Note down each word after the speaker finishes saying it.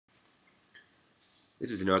This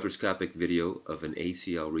is an arthroscopic video of an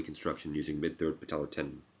ACL reconstruction using mid-third patellar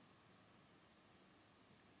tendon.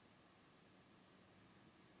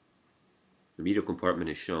 The medial compartment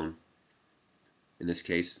is shown. In this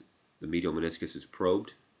case, the medial meniscus is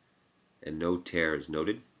probed and no tear is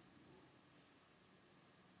noted.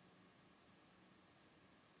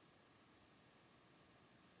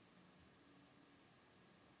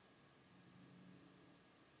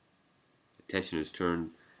 Attention is turned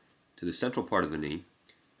to the central part of the knee,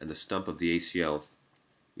 and the stump of the ACL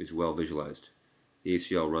is well visualized. The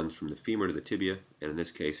ACL runs from the femur to the tibia, and in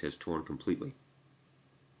this case has torn completely.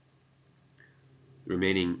 The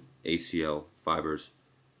remaining ACL fibers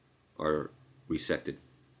are resected.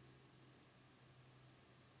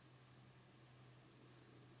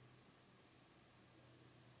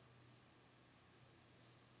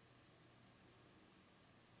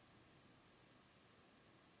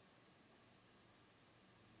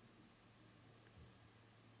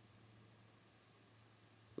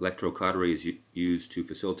 Electrocautery is used to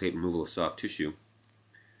facilitate removal of soft tissue,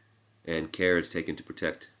 and care is taken to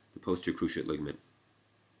protect the posterior cruciate ligament,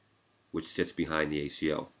 which sits behind the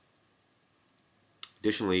ACL.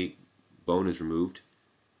 Additionally, bone is removed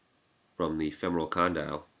from the femoral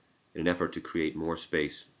condyle in an effort to create more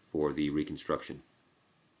space for the reconstruction.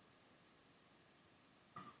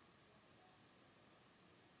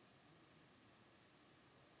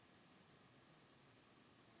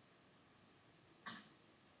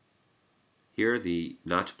 Here, the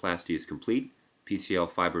notchplasty is complete.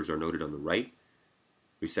 PCL fibers are noted on the right,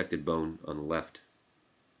 resected bone on the left.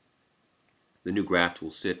 The new graft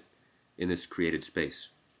will sit in this created space.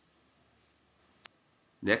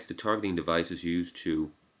 Next, the targeting device is used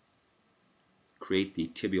to create the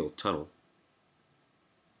tibial tunnel.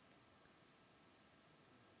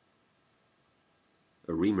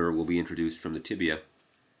 A reamer will be introduced from the tibia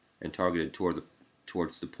and targeted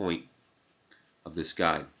towards the point of this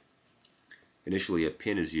guide. Initially, a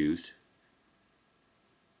pin is used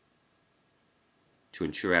to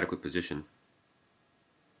ensure adequate position.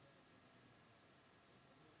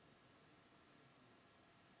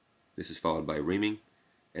 This is followed by reaming,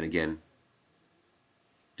 and again,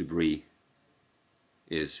 debris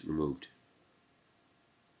is removed.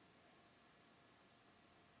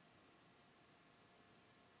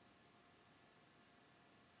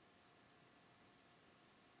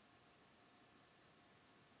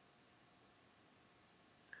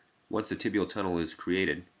 Once the tibial tunnel is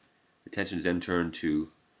created, attention is then turned to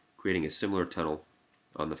creating a similar tunnel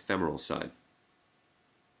on the femoral side.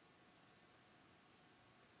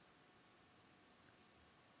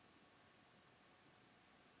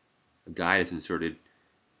 A guide is inserted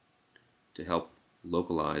to help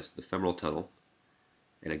localize the femoral tunnel,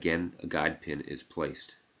 and again a guide pin is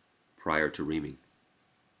placed prior to reaming.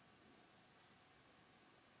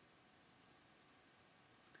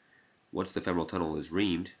 Once the femoral tunnel is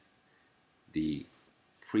reamed, the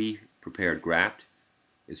pre-prepared graft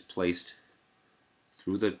is placed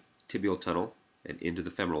through the tibial tunnel and into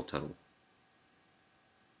the femoral tunnel.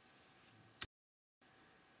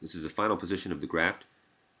 This is the final position of the graft.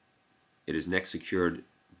 It is next secured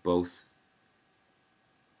both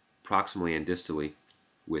proximally and distally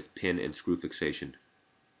with pin and screw fixation.